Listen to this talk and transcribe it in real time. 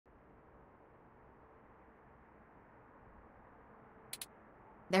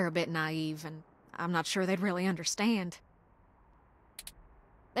They're a bit naive, and I'm not sure they'd really understand.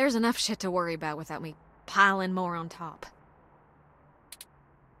 There's enough shit to worry about without me piling more on top.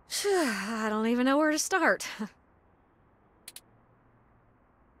 I don't even know where to start.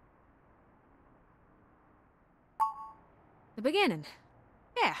 The beginning.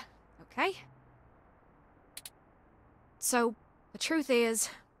 Yeah, okay. So, the truth is,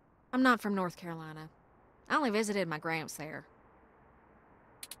 I'm not from North Carolina. I only visited my gramps there.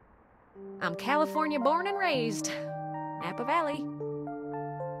 I'm California born and raised. Napa Valley.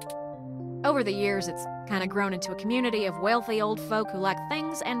 Over the years, it's kind of grown into a community of wealthy old folk who like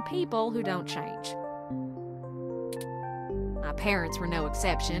things and people who don't change. My parents were no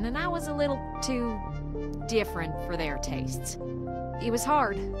exception, and I was a little too different for their tastes. It was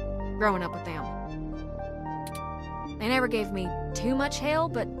hard, growing up with them. They never gave me too much hell,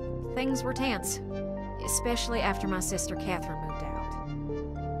 but things were tense, especially after my sister Catherine moved out.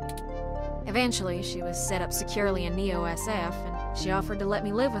 Eventually, she was set up securely in Neo-SF, and she offered to let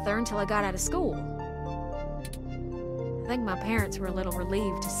me live with her until I got out of school. I think my parents were a little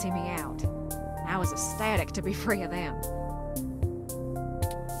relieved to see me out. I was ecstatic to be free of them.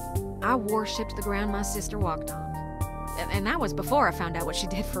 I worshipped the ground my sister walked on. And that was before I found out what she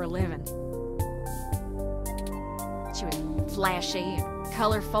did for a living. She was flashy and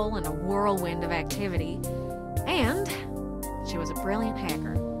colorful and a whirlwind of activity. And she was a brilliant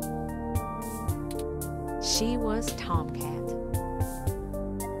hacker. She was Tomcat.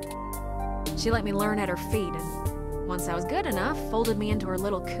 She let me learn at her feet, and once I was good enough, folded me into her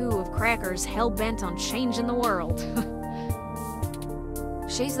little coup of crackers hell-bent on changing the world.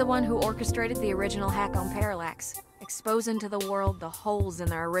 She's the one who orchestrated the original hack on Parallax, exposing to the world the holes in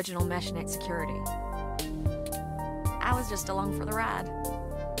their original meshnet security. I was just along for the ride.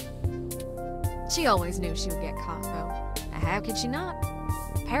 She always knew she would get caught, though. How could she not?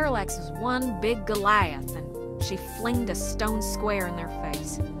 Parallax was one big Goliath, and she flinged a stone square in their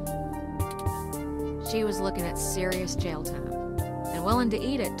face. She was looking at serious jail time, and willing to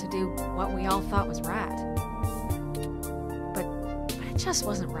eat it to do what we all thought was right. But it just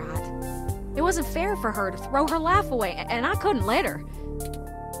wasn't right. It wasn't fair for her to throw her life away, and I couldn't let her.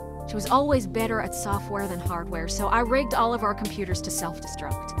 She was always better at software than hardware, so I rigged all of our computers to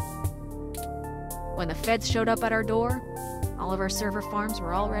self-destruct. When the feds showed up at our door, all of our server farms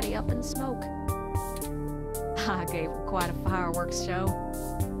were already up in smoke. I gave her quite a fireworks show.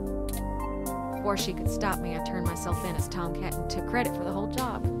 Before she could stop me, I turned myself in as Tomcat and took credit for the whole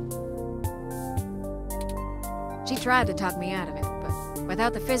job. She tried to talk me out of it, but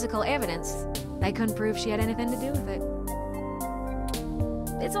without the physical evidence, they couldn't prove she had anything to do with it.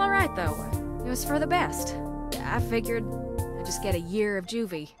 It's all right, though. It was for the best. I figured I'd just get a year of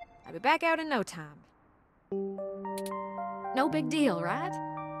juvie. I'd be back out in no time. No big deal, right?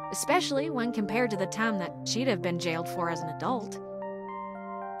 Especially when compared to the time that she'd have been jailed for as an adult.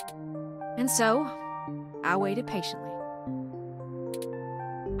 And so, I waited patiently.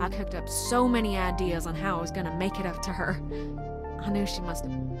 I cooked up so many ideas on how I was gonna make it up to her. I knew she must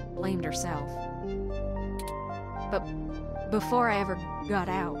have blamed herself. But before I ever got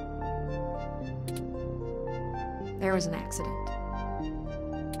out, there was an accident.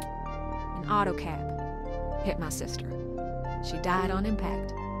 An auto cab hit my sister. She died on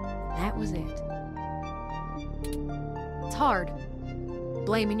impact. That was it. It's hard,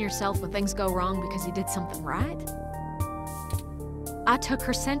 blaming yourself when things go wrong because you did something right. I took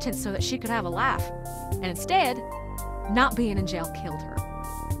her sentence so that she could have a life, and instead, not being in jail killed her.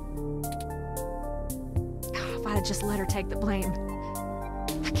 If I'd have just let her take the blame.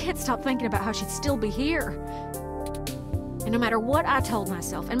 I can't stop thinking about how she'd still be here. And no matter what I told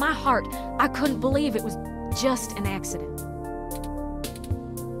myself, in my heart, I couldn't believe it was just an accident.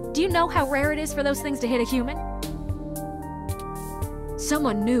 Do you know how rare it is for those things to hit a human?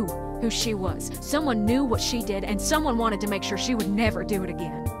 Someone knew who she was, someone knew what she did, and someone wanted to make sure she would never do it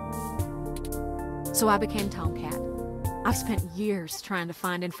again. So I became Tomcat. I've spent years trying to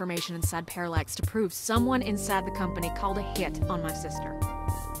find information inside Parallax to prove someone inside the company called a hit on my sister.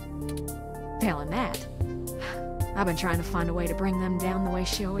 Failing that, I've been trying to find a way to bring them down the way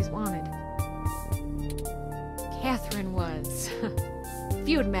she always wanted. Catherine was... If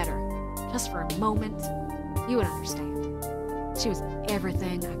you had met her, just for a moment, you would understand. She was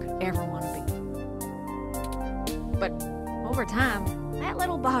everything I could ever want to be. But over time, that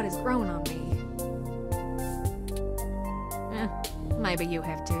little bot has grown on me. Maybe you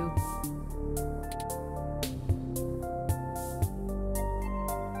have too.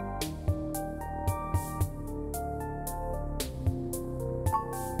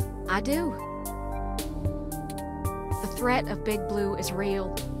 I do. The threat of Big Blue is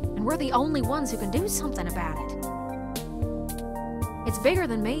real, and we're the only ones who can do something about it. It's bigger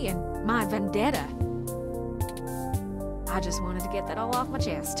than me and my vendetta. I just wanted to get that all off my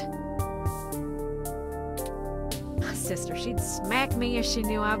chest. My sister, she'd smack me if she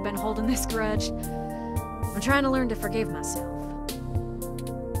knew I've been holding this grudge. I'm trying to learn to forgive myself.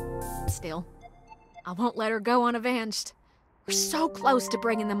 Still, I won't let her go unavenged. We're so close to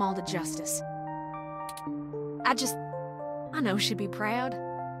bringing them all to justice. I know she'd be proud.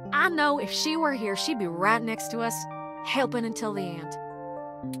 I know if she were here, she'd be right next to us, helping until the end.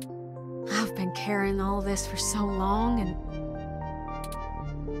 I've been carrying all this for so long, and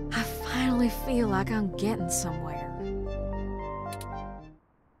I finally feel like I'm getting somewhere.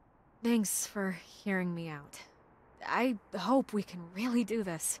 Thanks for hearing me out. I hope we can really do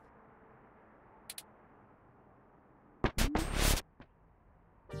this.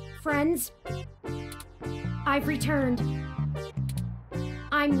 Friends, I've returned.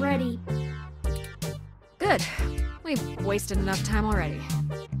 I'm ready. Good. We've wasted enough time already.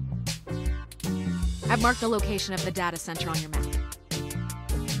 I've marked the location of the data center on your map.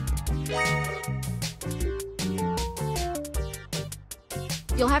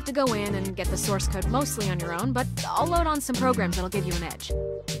 You'll have to go in and get the source code mostly on your own, but I'll load on some programs that'll give you an edge.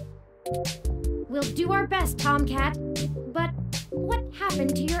 We'll do our best, Tomcat. But what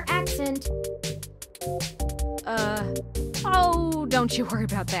happened to your accent? Oh, don't you worry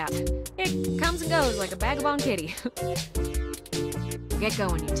about that. It comes and goes like a vagabond kitty. Get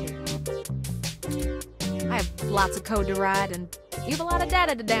going, you two. I have lots of code to write, and you have a lot of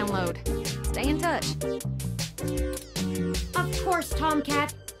data to download. Stay in touch. Of course,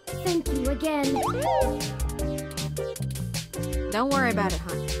 Tomcat. Thank you again. Don't worry about it,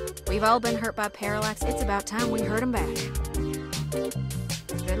 hon. We've all been hurt by Parallax. It's about time we hurt him back.